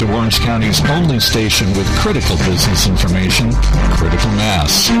Orange County's only station with critical business information, Critical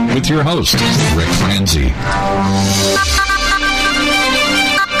Mass, with your host, Rick Franzi.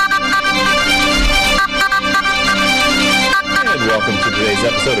 Welcome to today's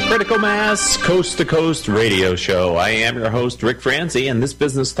episode of Critical Mass Coast to Coast Radio Show. I am your host, Rick Franzi, and this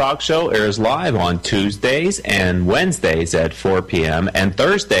business talk show airs live on Tuesdays and Wednesdays at 4 p.m. and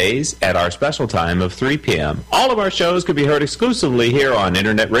Thursdays at our special time of 3 p.m. All of our shows can be heard exclusively here on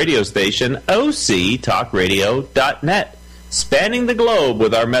internet radio station octalkradio.net, spanning the globe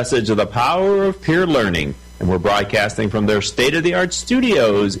with our message of the power of peer learning. And we're broadcasting from their state-of-the-art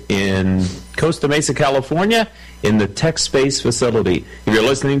studios in Costa Mesa, California, in the TechSpace facility. If you're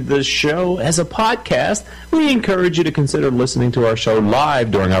listening to this show as a podcast, we encourage you to consider listening to our show live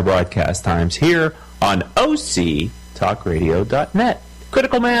during our broadcast times here on octalkradio.net.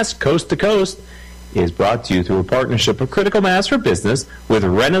 Critical Mass Coast to Coast is brought to you through a partnership of Critical Mass for Business with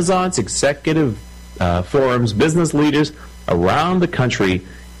Renaissance Executive Forum's business leaders around the country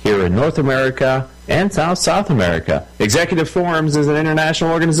here in North America and South America. Executive Forums is an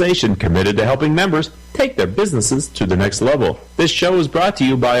international organization committed to helping members take their businesses to the next level. This show is brought to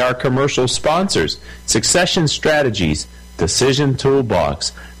you by our commercial sponsors, Succession Strategies, Decision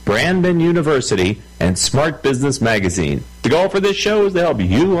Toolbox, Brandman University, and Smart Business Magazine. The goal for this show is to help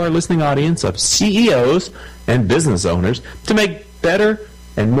you, our listening audience of CEOs and business owners, to make better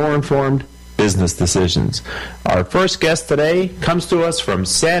and more informed business decisions. Our first guest today comes to us from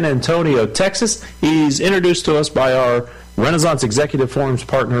San Antonio, Texas. He's introduced to us by our Renaissance Executive Forum's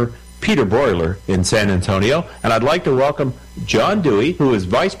partner, Peter Broiler in San Antonio. And I'd like to welcome John Dewey, who is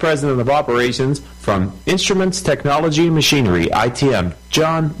Vice President of Operations from Instruments, Technology, and Machinery, ITM.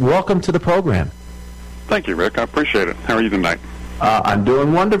 John, welcome to the program. Thank you, Rick. I appreciate it. How are you tonight? I'm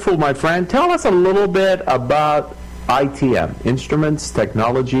doing wonderful, my friend. Tell us a little bit about ITM, Instruments,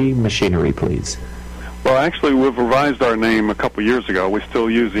 Technology, Machinery, please. Well, actually, we've revised our name a couple years ago. We still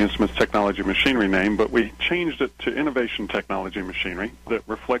use the Instruments, Technology, Machinery name, but we changed it to Innovation, Technology, Machinery that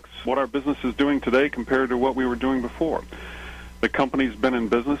reflects what our business is doing today compared to what we were doing before. The company's been in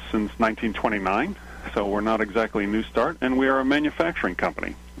business since 1929, so we're not exactly a new start, and we are a manufacturing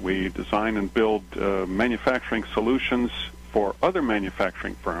company. We design and build manufacturing solutions for other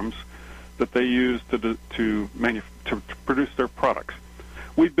manufacturing firms that they use to produce their products.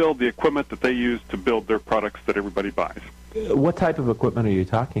 We build the equipment that they use to build their products that everybody buys. What type of equipment are you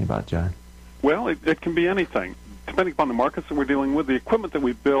talking about, John? Well, it can be anything. Depending upon the markets that we're dealing with, the equipment that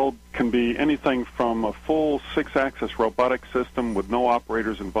we build can be anything from a full 6-axis robotic system with no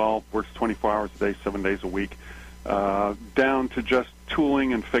operators involved, works 24 hours a day, 7 days a week, down to just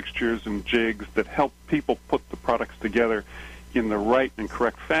tooling and fixtures and jigs that help people put the products together in the right and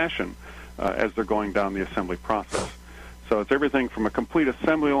correct fashion as they're going down the assembly process. So it's everything from a complete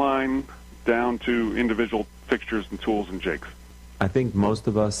assembly line down to individual fixtures and tools and jigs. I think most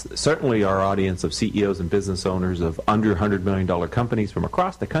of us, certainly our audience of CEOs and business owners of under $100 million companies from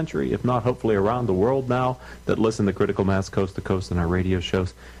across the country, if not hopefully around the world now, that listen to Critical Mass Coast to Coast in our radio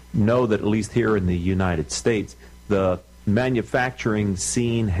shows, know that at least here in the United States, the manufacturing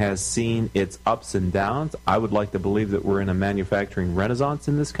scene has seen its ups and downs. I would like to believe that we're in a manufacturing renaissance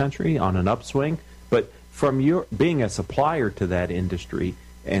in this country, on an upswing. But from your being a supplier to that industry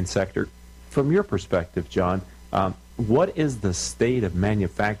and sector, from your perspective, John, what is the state of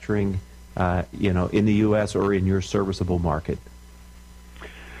manufacturing, in the U.S. or in your serviceable market?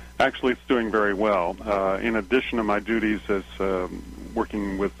 Actually, it's doing very well. In addition to my duties as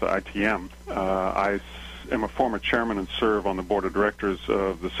working with ITM, I am a former chairman and serve on the board of directors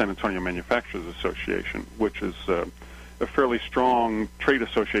of the San Antonio Manufacturers Association, which is a fairly strong trade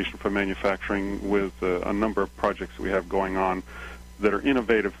association for manufacturing with a number of projects that we have going on that are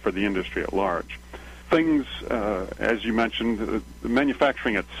innovative for the industry at large. Things, as you mentioned, the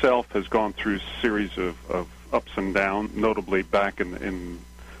manufacturing itself has gone through a series of ups and downs, notably back in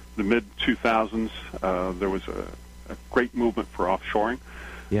the mid-2000s. There was a great movement for offshoring.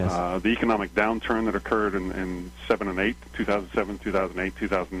 Yes. The economic downturn that occurred in 7 and 8, 2007, 2008,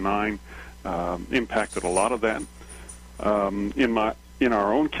 2009, impacted a lot of that. In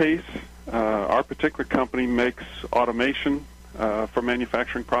our own case, our particular company makes automation for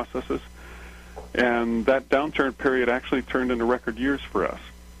manufacturing processes, and that downturn period actually turned into record years for us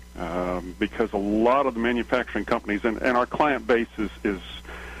because a lot of the manufacturing companies, and our client base is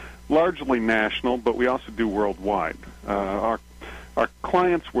largely national, but we also do worldwide. Our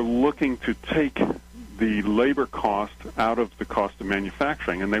clients were looking to take the labor cost out of the cost of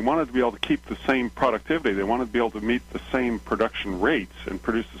manufacturing, and they wanted to be able to keep the same productivity. They wanted to be able to meet the same production rates and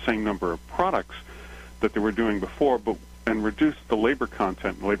produce the same number of products that they were doing before, but and reduce the labor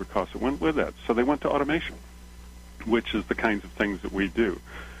content and labor costs that went with that. So they went to automation, which is the kinds of things that we do.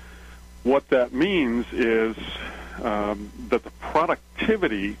 What that means is that the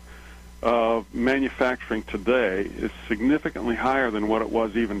productivity of manufacturing today is significantly higher than what it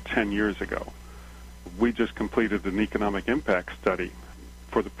was even 10 years ago. We just completed an economic impact study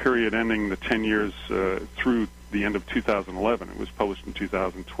for the period ending the 10 years through the end of 2011. It was published in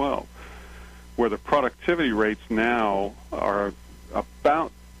 2012, where the productivity rates now are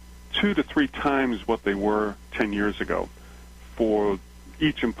about 2 to 3 times what they were 10 years ago for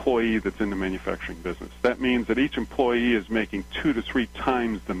each employee that's in the manufacturing business. That means that each employee is making 2 to 3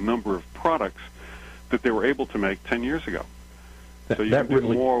 times the number of products that they were able to make 10 years ago. So you can do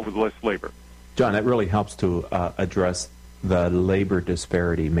more with less labor. John, that really helps to address the labor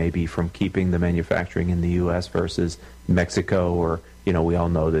disparity, maybe from keeping the manufacturing in the U.S. versus Mexico, or, you know, we all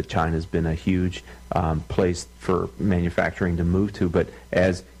know that China's been a huge place for manufacturing to move to. But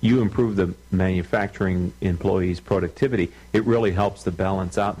as you improve the manufacturing employees' productivity, it really helps to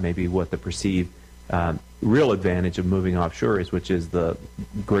balance out maybe what the perceived real advantage of moving offshore is, which is the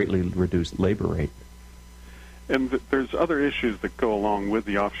greatly reduced labor rate. And there's other issues that go along with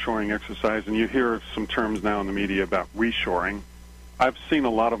the offshoring exercise, and you hear some terms now in the media about reshoring. I've seen a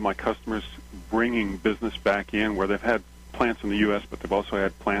lot of my customers bringing business back in where they've had plants in the U.S., but they've also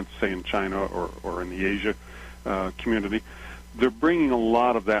had plants, say, in China or in the Asia community. They're bringing a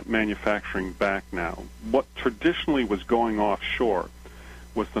lot of that manufacturing back now. What traditionally was going offshore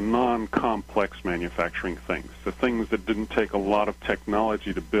was the non-complex manufacturing things, the things that didn't take a lot of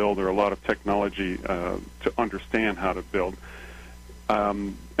technology to build or a lot of technology to understand how to build,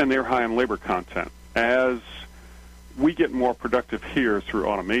 and they're high in labor content. As we get more productive here through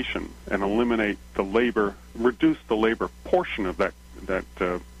automation and eliminate the labor, reduce the labor portion of that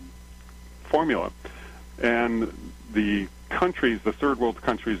formula, and the countries, the third world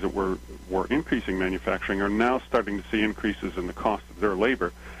countries that were increasing manufacturing, are now starting to see increases in the cost of their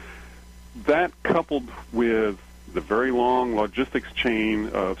labor. That, coupled with the very long logistics chain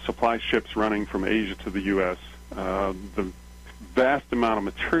of supply ships running from Asia to the U.S., the vast amount of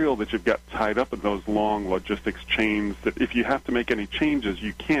material that you've got tied up in those long logistics chains, that if you have to make any changes,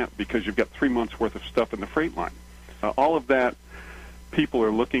 you can't because you've got 3 months' worth of stuff in the freight line. All of that people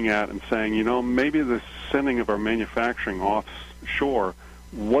are looking at and saying, you know, maybe the sending of our manufacturing offshore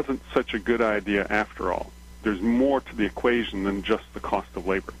wasn't such a good idea after all. There's more to the equation than just the cost of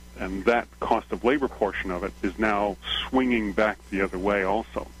labor. And that cost of labor portion of it is now swinging back the other way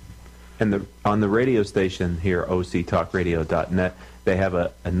also. And on the radio station here, octalkradio.net, they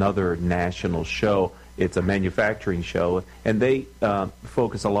have another national show. It's a manufacturing show, and they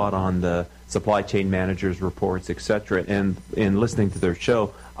focus a lot on the supply chain managers' reports, etc. And in listening to their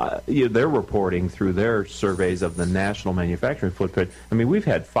show, they're reporting through their surveys of the national manufacturing footprint. I mean, we've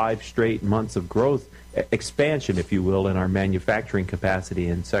had 5 straight months of growth, expansion, if you will, in our manufacturing capacity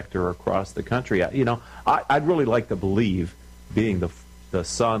and sector across the country. I'd really like to believe, being the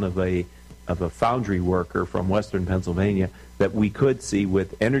son of a foundry worker from Western Pennsylvania, that we could see,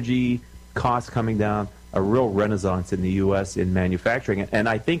 with energy costs coming down, a real renaissance in the U.S. in manufacturing. And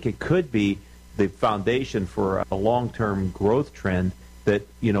I think it could be the foundation for a long-term growth trend that,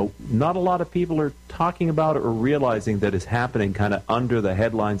 not a lot of people are talking about or realizing that is happening kind of under the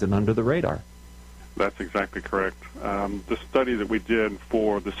headlines and under the radar. That's exactly correct. The study that we did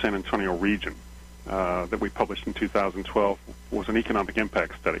for the San Antonio region that we published in 2012 was an economic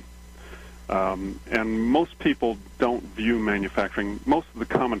impact study. And most people don't view manufacturing, most of the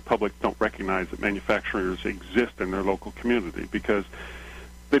common public don't recognize that manufacturers exist in their local community because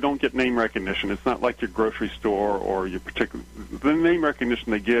they don't get name recognition. It's not like your grocery store or your particular... The name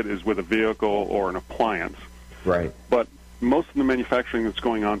recognition they get is with a vehicle or an appliance. Right. But most of the manufacturing that's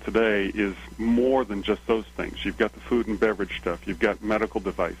going on today is more than just those things. You've got the food and beverage stuff. You've got medical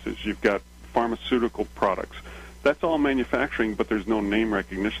devices. You've got pharmaceutical products. That's all manufacturing, but there's no name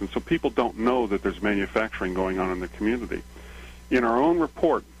recognition. So people don't know that there's manufacturing going on in the community. In our own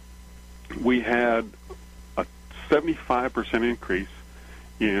report, we had a 75% increase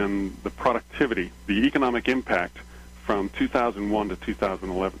in the productivity, the economic impact, from 2001 to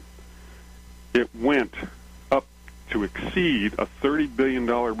 2011. It went up to exceed a $30 billion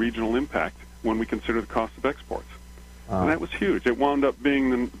regional impact when we consider the cost of exports. And that was huge. It wound up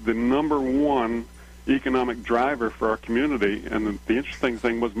being the number one economic driver for our community, and the interesting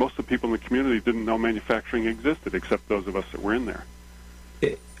thing was most of the people in the community didn't know manufacturing existed, except those of us that were in there.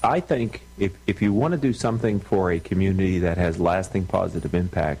 I think if you want to do something for a community that has lasting positive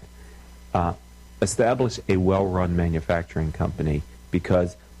impact, establish a well-run manufacturing company,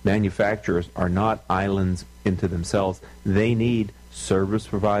 because manufacturers are not islands into themselves. They need service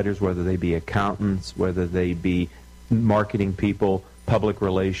providers, whether they be accountants, whether they be marketing people, public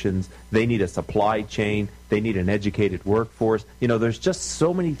relations. They need a supply chain. They need an educated workforce. There's just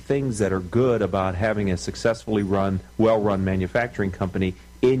so many things that are good about having a successfully run, well-run manufacturing company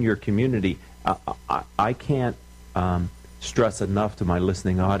in your community. I can't stress enough to my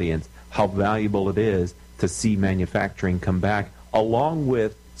listening audience how valuable it is to see manufacturing come back, along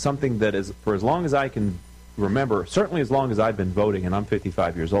with something that is, for as long as I can remember, certainly as long as I've been voting, and I'm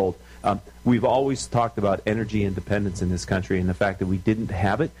 55 years old, we've always talked about energy independence in this country and the fact that we didn't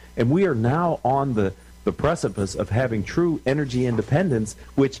have it, and we are now on the precipice of having true energy independence,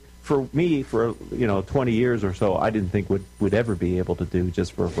 which for me, for 20 years or so, I didn't think would ever be able to do,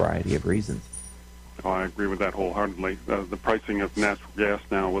 just for a variety of reasons. Oh, I agree with that wholeheartedly. The pricing of natural gas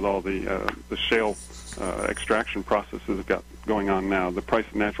now, with all the shale extraction processes going on now, the price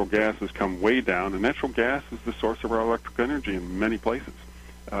of natural gas has come way down, and natural gas is the source of our electric energy in many places.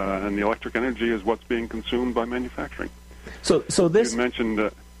 And the electric energy is what's being consumed by manufacturing. So this... You mentioned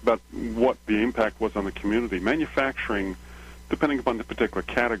about what the impact was on the community. Manufacturing, depending upon the particular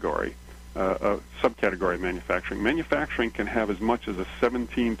category, subcategory of manufacturing can have as much as a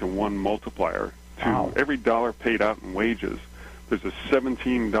 17-to-1 multiplier. To every dollar paid out in wages, there's a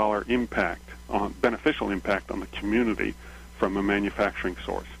 $17 beneficial impact on the community from a manufacturing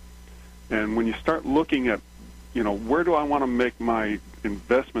source. And when you start looking at, where do I want to make my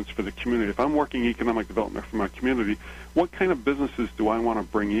investments for the community? If I'm working economic development for my community, what kind of businesses do I want to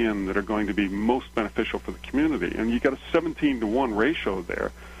bring in that are going to be most beneficial for the community? And you got a 17-to-1 ratio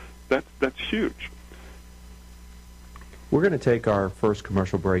there. That's huge. We're going to take our first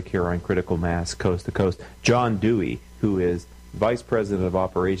commercial break here on Critical Mass Coast to Coast. John Dewey, who is Vice President of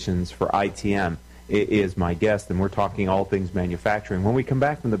Operations for ITM, is my guest, and we're talking all things manufacturing. When we come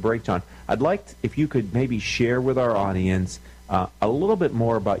back from the break, John, I'd like if you could maybe share with our audience a little bit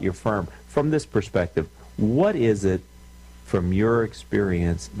more about your firm. From this perspective, what is it, from your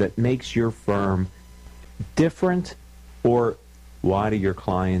experience, that makes your firm different, or why do your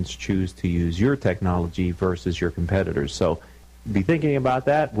clients choose to use your technology versus your competitors? So be thinking about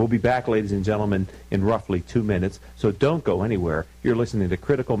that. We'll be back, ladies and gentlemen, in roughly 2 minutes. So don't go anywhere. You're listening to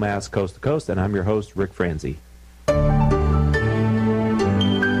Critical Mass Coast to Coast, and I'm your host, Rick Franzi.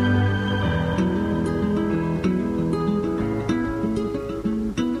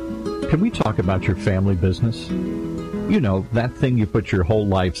 Can we talk about your family business? That thing you put your whole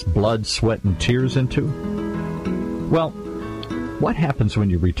life's blood, sweat, and tears into? Well, what happens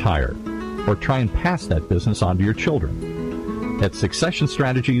when you retire or try and pass that business on to your children? At Succession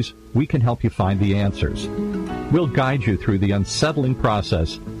Strategies, we can help you find the answers. We'll guide you through the unsettling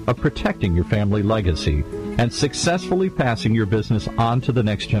process of protecting your family legacy and successfully passing your business on to the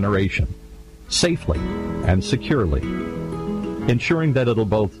next generation, safely and securely, ensuring that it'll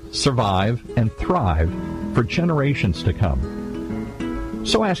both survive and thrive for generations to come.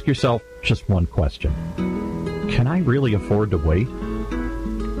 So ask yourself just one question. Can I really afford to wait?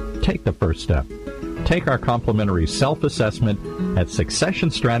 Take the first step. Take our complimentary self-assessment at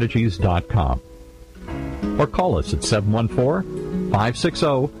successionstrategies.com. Or call us at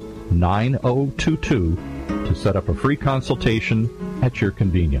 714-560-9022 to set up a free consultation at your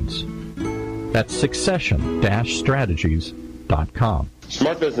convenience. That's succession-strategies.com.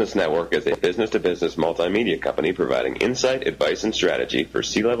 Smart Business Network is a business-to-business multimedia company providing insight, advice, and strategy for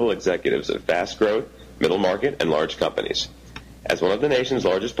C-level executives of fast-growth, middle market, and large companies. As one of the nation's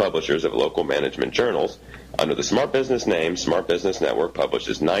largest publishers of local management journals, under the Smart Business name, Smart Business Network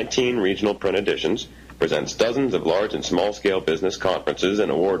publishes 19 regional print editions, presents dozens of large and small-scale business conferences and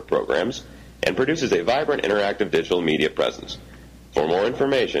award programs, and produces a vibrant interactive digital media presence. For more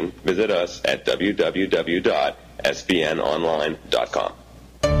information, visit us at www.sbnonline.com.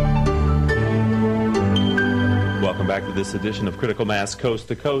 Welcome back to this edition of Critical Mass Coast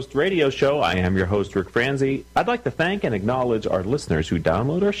to Coast radio show. I am your host, Rick Franzi. I'd like to thank and acknowledge our listeners who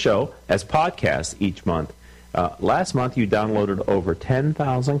download our show as podcasts each month. Last month, you downloaded over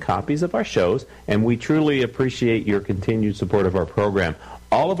 10,000 copies of our shows, and we truly appreciate your continued support of our program.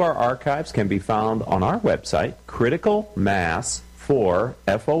 All of our archives can be found on our website,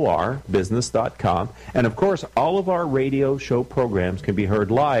 criticalmass4business.com. And, of course, all of our radio show programs can be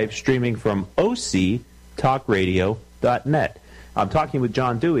heard live streaming from OCTalkRadio.net. I'm talking with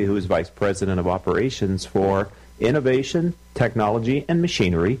John Dewey, who is Vice President of Operations for Innovation, Technology, and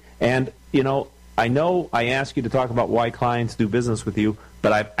Machinery. And, I know I asked you to talk about why clients do business with you,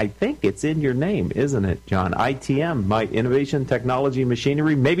 but I think it's in your name, isn't it, John? ITM, my Innovation, Technology,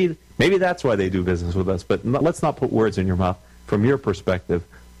 Machinery. Maybe that's why they do business with us, but let's not put words in your mouth. From your perspective,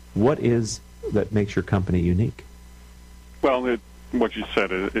 what is that makes your company unique? Well, what you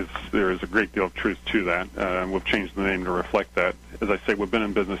said is there is a great deal of truth to that. We've changed the name to reflect that. As I say, we've been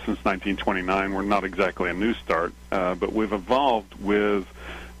in business since 1929. We're not exactly a new start, but we've evolved with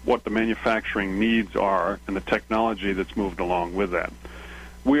what the manufacturing needs are and the technology that's moved along with that.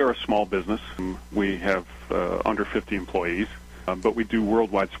 We are a small business. We have under 50 employees, but we do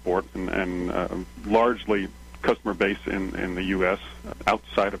worldwide support and largely customer base in the U.S.,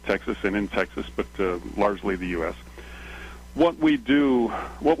 outside of Texas and in Texas, but largely the U.S. What we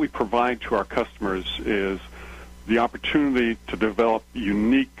provide to our customers is the opportunity to develop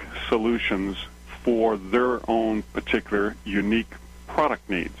unique solutions for their own particular unique product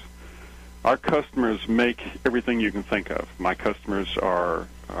needs. Our customers make everything you can think of. My customers are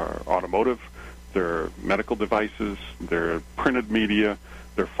automotive, they're medical devices, they're printed media,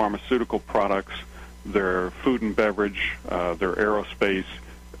 they're pharmaceutical products, they're food and beverage, they're aerospace.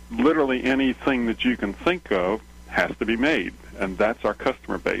 Literally anything that you can think of has to be made, and that's our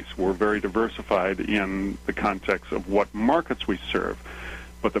customer base. We're very diversified in the context of what markets we serve.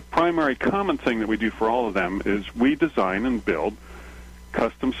 But the primary common thing that we do for all of them is we design and build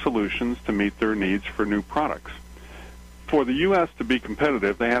custom solutions to meet their needs for new products. For the U.S. to be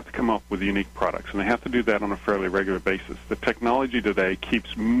competitive, they have to come up with unique products, and they have to do that on a fairly regular basis. The technology today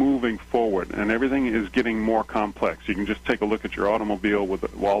keeps moving forward, and everything is getting more complex. You can just take a look at your automobile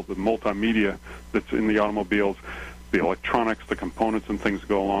with all the multimedia that's in the automobiles, the electronics, the components, and things that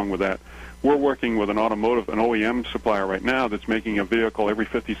go along with that. We're working with an OEM supplier right now that's making a vehicle every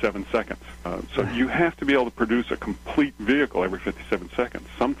 57 seconds. So you have to be able to produce a complete vehicle every 57 seconds.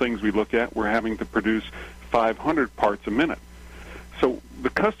 Some things we look at, we're having to produce 500 parts a minute. So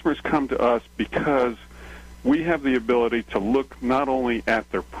the customers come to us because we have the ability to look not only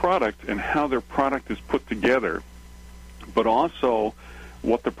at their product and how their product is put together, but also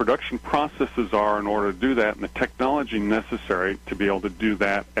what the production processes are in order to do that and the technology necessary to be able to do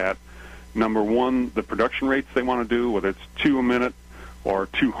that at, number one, the production rates they want to do, whether it's 2 a minute or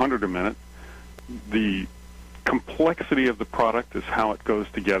 200 a minute. The complexity of the product is how it goes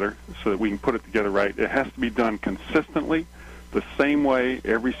together so that we can put it together right. It has to be done consistently, the same way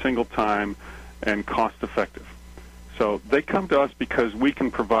every single time, and cost effective. So they come to us because we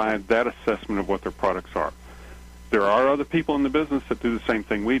can provide that assessment of what their products are. There are other people in the business that do the same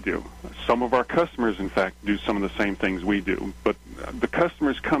thing we do. Some of our customers, in fact, do some of the same things we do. But the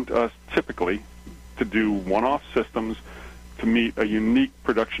customers come to us typically to do one-off systems to meet a unique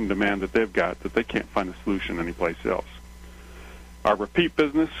production demand that they've got that they can't find a solution anyplace else. Our repeat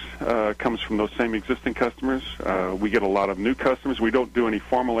business comes from those same existing customers. We get a lot of new customers. We don't do any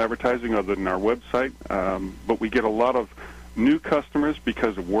formal advertising other than our website, but we get a lot of new customers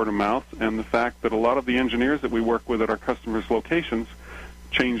because of word of mouth and the fact that a lot of the engineers that we work with at our customers' locations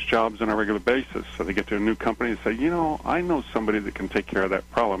change jobs on a regular basis. So they get to a new company and say, I know somebody that can take care of that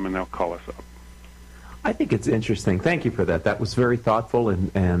problem, and they'll call us up. I think it's interesting. Thank you for that. That was very thoughtful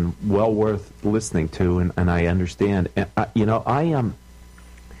and well worth listening to, and I understand. And, I am,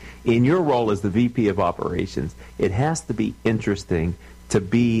 in your role as the VP of Operations, it has to be interesting to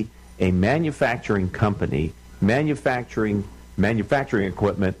be a manufacturing company manufacturing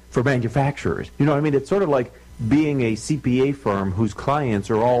equipment for manufacturers. You know what I mean? It's sort of like being a CPA firm whose clients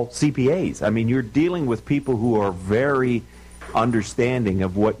are all CPAs. I mean, you're dealing with people who are very understanding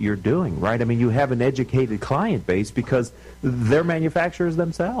of what you're doing, right? I mean, you have an educated client base because they're manufacturers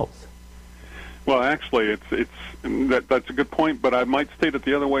themselves. Well, actually, that's a good point, but I might state it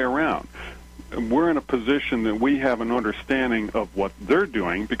the other way around. We're in a position that we have an understanding of what they're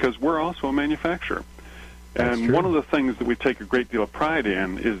doing because we're also a manufacturer. And one of the things that we take a great deal of pride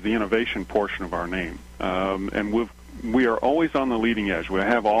in is the innovation portion of our name. And we are always on the leading edge. We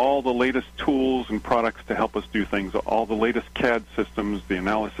have all the latest tools and products to help us do things, all the latest CAD systems, the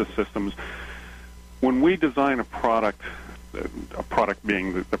analysis systems. When we design a product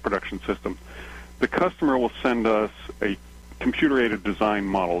being the production system, the customer will send us a computer-aided design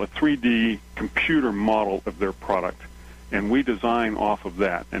model, a 3D computer model of their product. And we design off of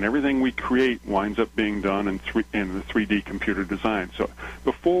that. And everything we create winds up being done in the 3D computer design. So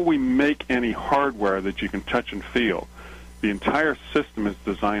before we make any hardware that you can touch and feel, the entire system is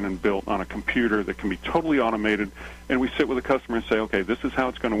designed and built on a computer that can be totally automated. And we sit with the customer and say, okay, this is how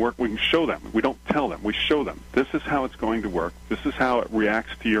it's going to work. We can show them. We don't tell them. We show them. This is how it's going to work. This is how it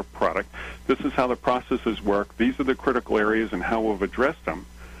reacts to your product. This is how the processes work. These are the critical areas and how we've addressed them.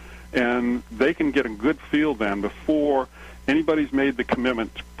 And they can get a good feel then before anybody's made the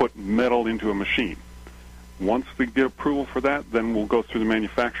commitment to put metal into a machine. Once they get approval for that, then we'll go through the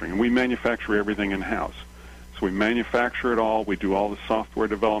manufacturing. And we manufacture everything in-house. So we manufacture it all. We do all the software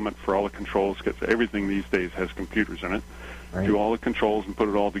development for all the controls, because everything these days has computers in it. Right. Do all the controls and put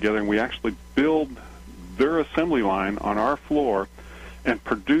it all together, and we actually build their assembly line on our floor and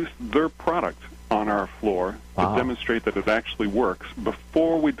produce their product on our floor to demonstrate that it actually works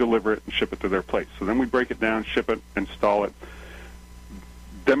before we deliver it and ship it to their place. So then we break it down, ship it, install it,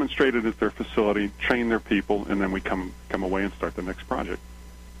 demonstrate it at their facility, train their people, and then we come away and start the next project.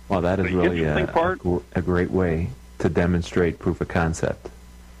 Well, that is The really interesting a great way to demonstrate proof of concept.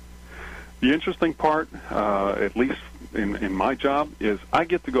 The interesting part, at least in my job, is I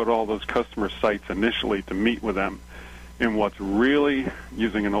get to go to all those customer sites initially to meet with them. And what's really,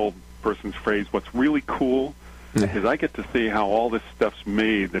 using an old person's phrase, what's really cool is I get to see how all this stuff's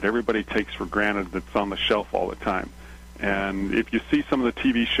made that everybody takes for granted that's on the shelf all the time. And if you see some of the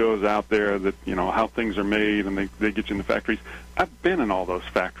TV shows out there that, you know, how things are made and they get you in the factories, I've been in all those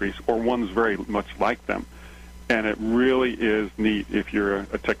factories or ones very much like them. And it really is neat, if you're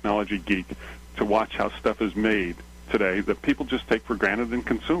a technology geek, to watch how stuff is made today that people just take for granted and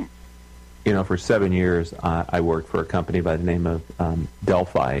consume. You know, for 7 years, I worked for a company by the name of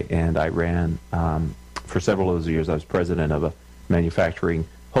Delphi, and I ran, for several of those years, I was president of a manufacturing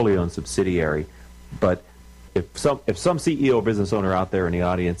wholly owned subsidiary. But if some CEO or business owner out there in the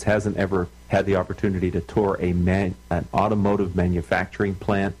audience hasn't ever had the opportunity to tour an automotive manufacturing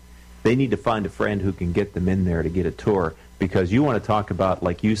plant, they need to find a friend who can get them in there to get a tour, because you want to talk about,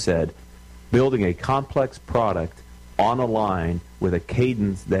 like you said, building a complex product on a line with a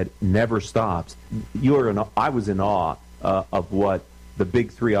cadence that never stops. I was in awe of what the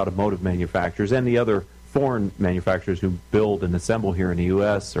big three automotive manufacturers and the other foreign manufacturers who build and assemble here in the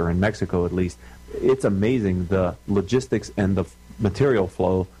U.S. or in Mexico at least. It's amazing the logistics and the material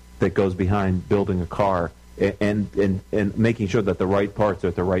flow that goes behind building a car and making sure that the right parts are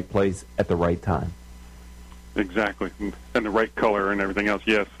at the right place at the right time. Exactly, and the right color and everything else.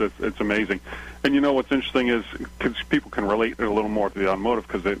 Yes, it's amazing. And you know what's interesting is, because people can relate a little more to the automotive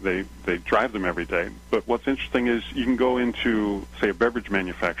because they drive them every day. But what's interesting is you can go into, say, a beverage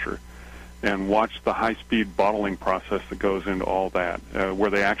manufacturer and watch the high-speed bottling process that goes into all that,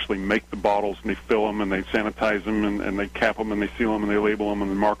 where they actually make the bottles and they fill them and they sanitize them and they cap them and they seal them and they label them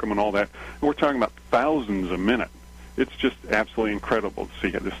and they mark them and all that. And we're talking about thousands a minute. It's just absolutely incredible to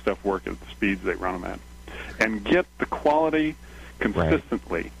see how this stuff works at the speeds they run them at, and get the quality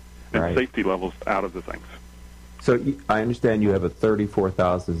consistently and safety levels out of the things. So I understand you have a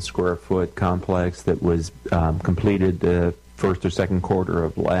 34,000 square foot complex that was completed the first or second quarter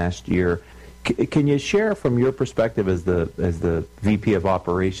of last year. Can you share from your perspective as the VP of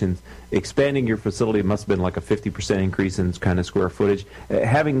Operations, expanding your facility must have been like a 50% increase in kind of square footage.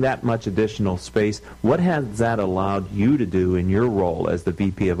 Having that much additional space, what has that allowed you to do in your role as the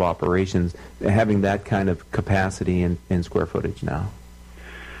VP of Operations, having that kind of capacity in square footage now?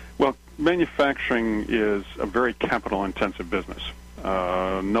 Well, manufacturing is a very capital-intensive business,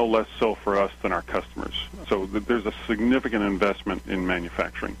 no less so for us than our customers. So there's a significant investment in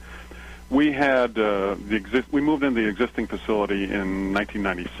manufacturing. We had we moved into the existing facility in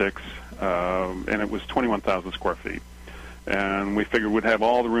 1996, and it was 21,000 square feet. And we figured we'd have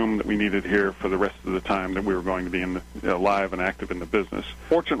all the room that we needed here for the rest of the time that we were going to be alive and active in the business.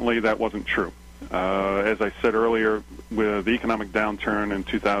 Fortunately, that wasn't true. As I said earlier, with the economic downturn in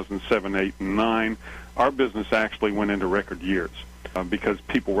 2007, 8, and 9, our business actually went into record years because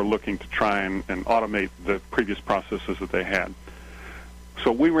people were looking to try and automate the previous processes that they had.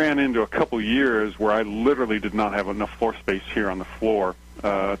 So we ran into a couple years where I literally did not have enough floor space here on the floor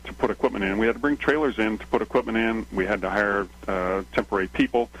to put equipment in. We had to bring trailers in to put equipment in. We had to hire temporary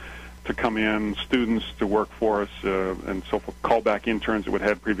people to come in, students to work for us, and so forth, callback interns that would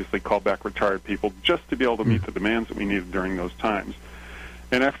have previously callback retired people, just to be able to meet the demands that we needed during those times.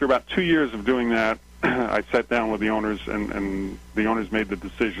 And after about 2 years of doing that, I sat down with the owners, and the owners made the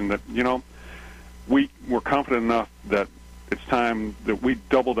decision that, you know, we were confident enough that it's time that we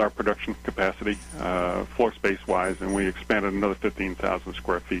doubled our production capacity, floor space-wise, and we expanded another 15,000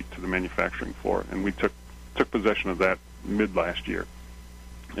 square feet to the manufacturing floor, and we took possession of that mid-last year.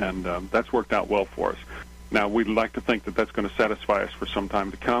 And that's worked out well for us. Now, we'd like to think that that's going to satisfy us for some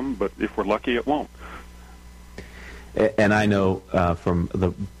time to come, but if we're lucky, it won't. And I know from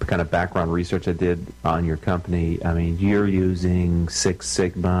the kind of background research I did on your company, I mean, you're using Six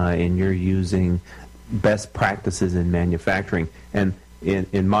Sigma and you're using best practices in manufacturing. And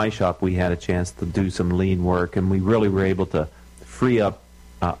in my shop, we had a chance to do some lean work, and we really were able to free up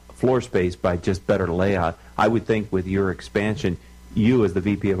floor space by just better layout. I would think with your expansion, you as the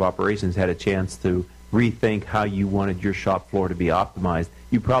VP of Operations had a chance to rethink how you wanted your shop floor to be optimized.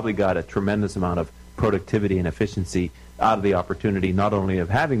 You probably got a tremendous amount of productivity and efficiency out of the opportunity, not only of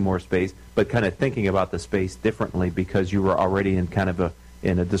having more space, but kind of thinking about the space differently because you were already in kind of a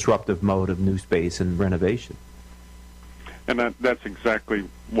disruptive mode of new space and renovation. And that's exactly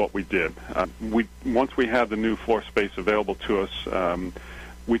what we did. Once we had the new floor space available to us,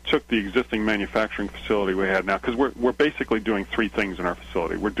 we took the existing manufacturing facility we had now, because we're basically doing three things in our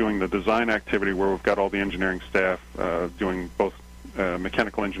facility. We're doing the design activity where we've got all the engineering staff doing both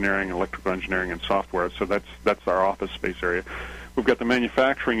mechanical engineering, electrical engineering, and software. So that's our office space area. We've got the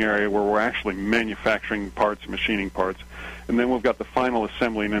manufacturing area where we're actually manufacturing parts, machining parts, and then we've got the final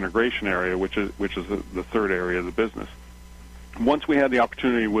assembly and integration area, which is the third area of the business. Once we had the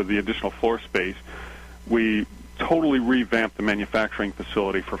opportunity with the additional floor space, we totally revamped the manufacturing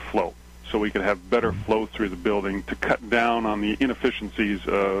facility for flow, so we could have better flow through the building to cut down on the inefficiencies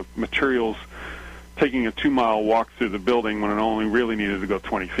of materials taking a 2-mile walk through the building when it only really needed to go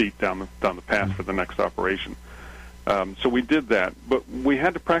 20 feet down the path for the next operation. So we did that, but we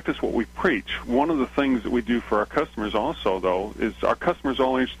had to practice what we preach. One of the things that we do for our customers also, though, is our customers are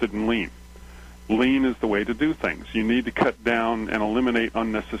all interested in lean. Lean is the way to do things. You need to cut down and eliminate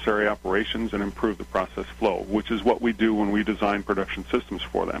unnecessary operations and improve the process flow, which is what we do when we design production systems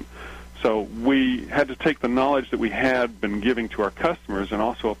for them. So we had to take the knowledge that we had been giving to our customers and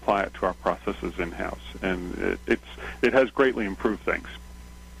also apply it to our processes in-house, and it has greatly improved things.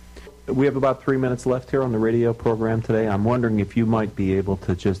 We have about 3 minutes left here on the radio program today. I'm wondering if you might be able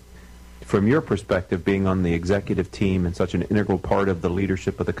to just, from your perspective, being on the executive team and such an integral part of the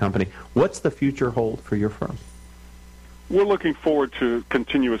leadership of the company, what's the future hold for your firm? We're looking forward to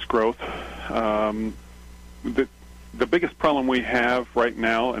continuous growth. The biggest problem we have right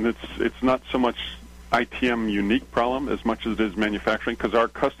now, and it's not so much ITM unique problem as much as it is manufacturing, because our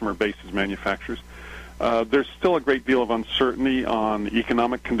customer base is manufacturers. There's still a great deal of uncertainty on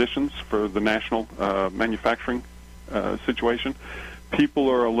economic conditions for the national manufacturing situation. People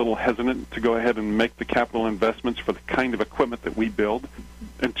are a little hesitant to go ahead and make the capital investments for the kind of equipment that we build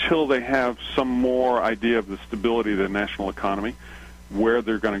until they have some more idea of the stability of the national economy, where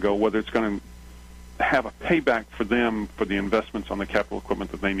they're going to go, whether it's going to have a payback for them for the investments on the capital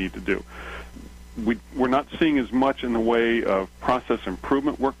equipment that they need to do. We're not seeing as much in the way of process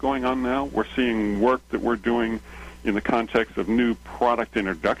improvement work going on now. We're seeing work that we're doing in the context of new product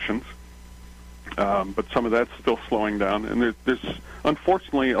introductions, but some of that's still slowing down. And there's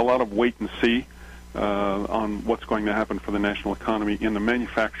unfortunately a lot of wait and see on what's going to happen for the national economy in the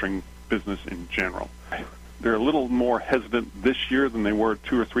manufacturing business in general. They're a little more hesitant this year than they were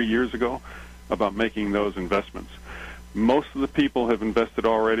 2 or 3 years ago about making those investments. Most of the people have invested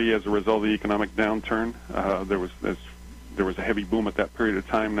already as a result of the economic downturn. There was a heavy boom at that period of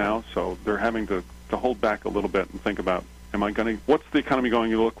time now, so they're having to hold back a little bit and think about, what's the economy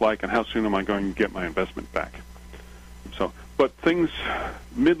going to look like, and how soon am I going to get my investment back? So, but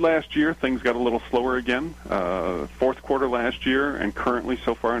mid last year, things got a little slower again. Fourth quarter last year, and currently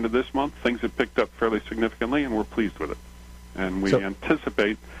so far into this month, things have picked up fairly significantly, and we're pleased with it. And we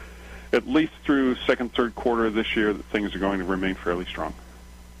anticipate, at least through second, third quarter of this year, that things are going to remain fairly strong.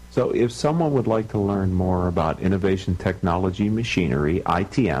 So if someone would like to learn more about Innovation Technology Machinery,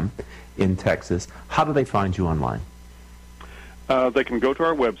 ITM, in Texas, how do they find you online? They can go to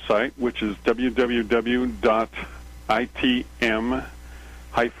our website, which is www.itm-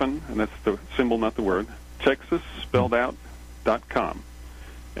 and that's the symbol, not the word, Texas spelled out .com.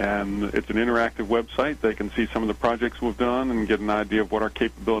 And it's an interactive website. They can see some of the projects we've done and get an idea of what our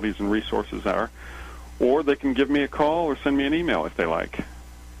capabilities and resources are. Or they can give me a call or send me an email if they like.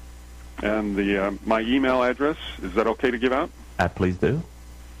 And my email address, is that okay to give out? Please do.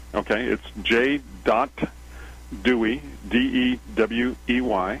 Okay, it's j.dewey,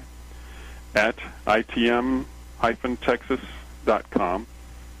 D-E-W-E-Y, at itm-texas.com.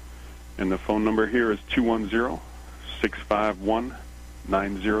 And the phone number here is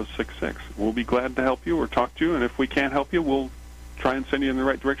 210-651-9066. We'll be glad to help you or talk to you, and if we can't help you, we'll try and send you in the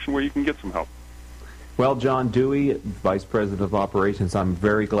right direction where you can get some help. Well, John Dewey, Vice President of Operations, I'm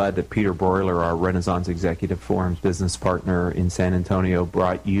very glad that Peter Broiler, our Renaissance Executive Forum's business partner in San Antonio,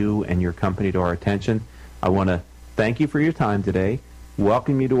 brought you and your company to our attention. I want to thank you for your time today,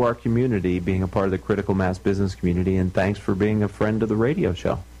 welcome you to our community, being a part of the critical mass business community, and thanks for being a friend of the radio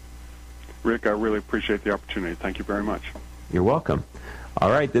show. Rick, I really appreciate the opportunity. Thank you very much. You're welcome. All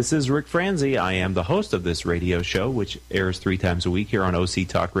right, this is Rick Franzi. I am the host of this radio show, which airs 3 times a week here on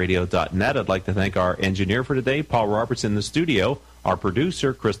octalkradio.net. I'd like to thank our engineer for today, Paul Roberts, in the studio, our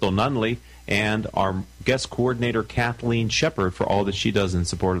producer, Crystal Nunley, and our guest coordinator, Kathleen Shepard, for all that she does in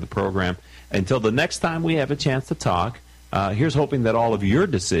support of the program. Until the next time we have a chance to talk, Here's hoping that all of your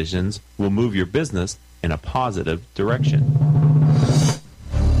decisions will move your business in a positive direction.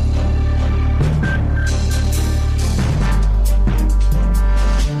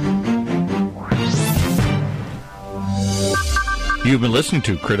 You've been listening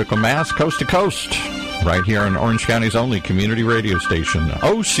to Critical Mass Coast to Coast, right here on Orange County's only community radio station,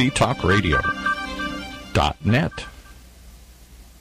 OCTalkRadio.net.